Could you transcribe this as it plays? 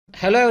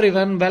Hello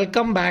everyone,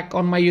 welcome back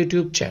on my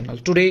YouTube channel.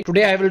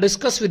 Today I will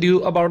discuss with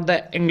you about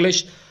the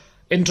English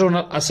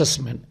internal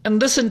assessment. In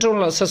this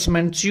internal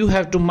assessment, you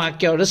have to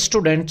mark your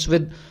students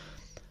with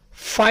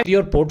 5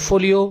 your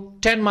portfolio,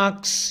 10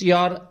 marks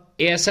your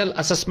ASL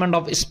assessment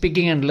of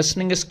speaking and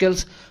listening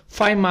skills,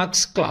 5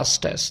 marks class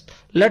test.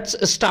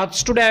 Let's start.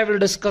 Today I will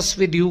discuss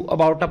with you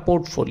about a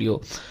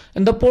portfolio.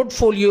 In the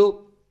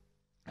portfolio,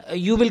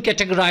 you will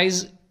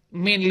categorize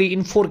mainly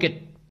in 4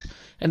 categories.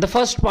 In the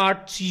first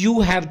part, you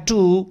have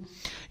to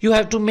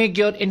make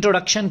your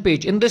introduction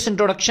page. In this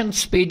introduction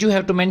page, you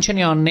have to mention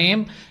your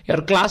name,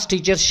 your class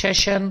teacher,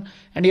 session,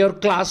 and your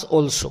class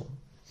also.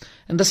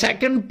 In the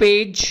second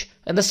page,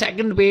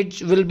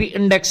 will be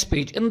index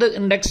page. In the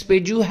index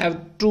page, you have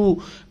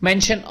to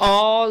mention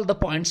all the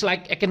points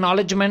like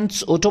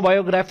acknowledgements,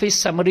 autobiography,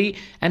 summary,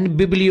 and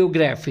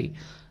bibliography.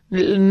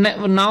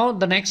 Now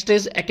the next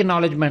is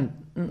acknowledgement.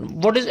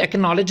 What is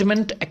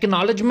acknowledgement?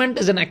 Acknowledgement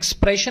is an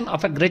expression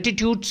of a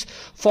gratitude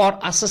for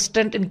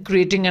assistant in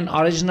creating an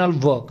original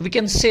work. We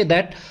can say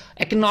that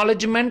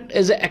acknowledgement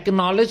is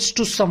acknowledged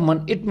to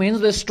someone. It means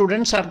the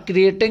students are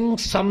creating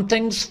some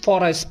things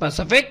for a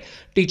specific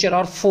teacher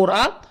or for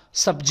a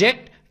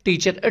subject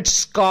teacher.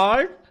 It's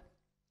called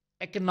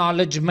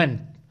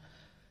acknowledgement.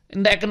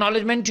 In the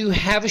acknowledgement, you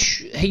have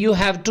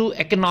to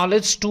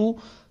acknowledge to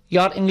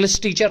your English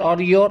teacher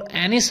or your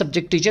any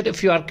subject teacher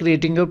if you are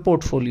creating your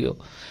portfolio.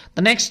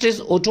 The next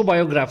is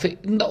autobiography.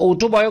 In the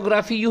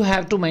autobiography, you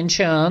have to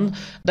mention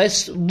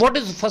this.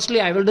 Firstly,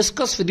 I will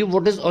discuss with you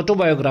what is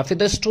autobiography.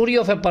 The story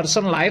of a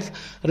person's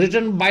life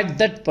written by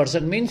that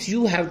person. Means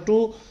you have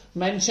to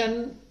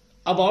mention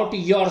about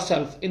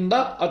yourself in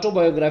the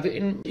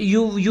autobiography.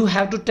 You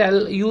have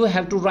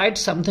to write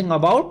something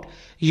about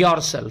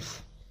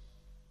yourself.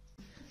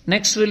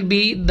 Next will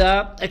be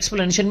the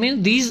explanation.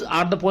 Means these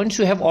are the points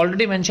you have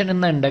already mentioned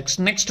in the index.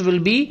 Next will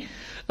be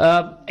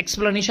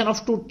explanation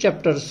of 2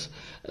 chapters.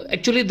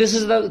 Actually, this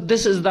is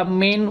the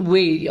main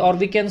way, or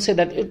we can say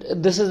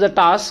that this is the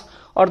task,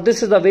 or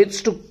this is the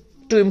ways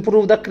to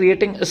improve the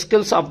creating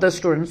skills of the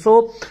student.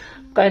 So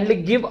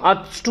kindly give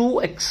us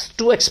two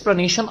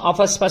explanation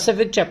of a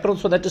specific chapter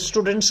so that the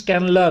students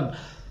can learn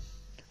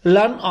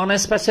on a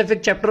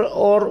specific chapter,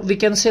 or we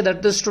can say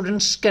that the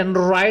students can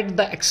write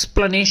the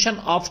explanation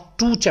of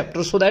 2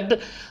 chapters so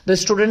that the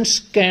students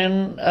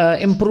can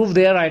improve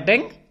their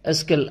writing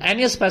skill.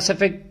 Any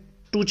specific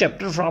 2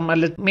 chapters from a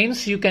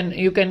means you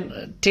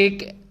can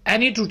take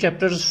any 2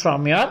 chapters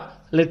from your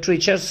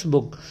literature's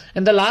book.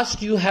 In the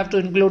last, you have to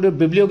include your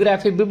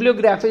bibliography.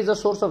 Bibliography is a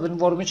source of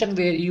information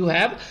where you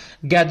have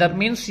gathered.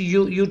 Means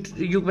you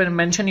can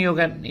mention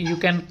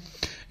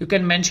you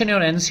can mention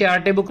your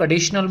NCERT book,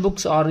 additional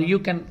books, or you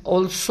can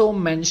also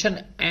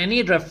mention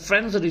any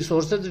reference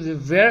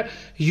resources where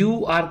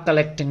you are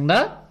collecting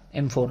the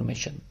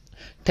information.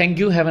 Thank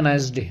you. Have a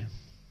nice day.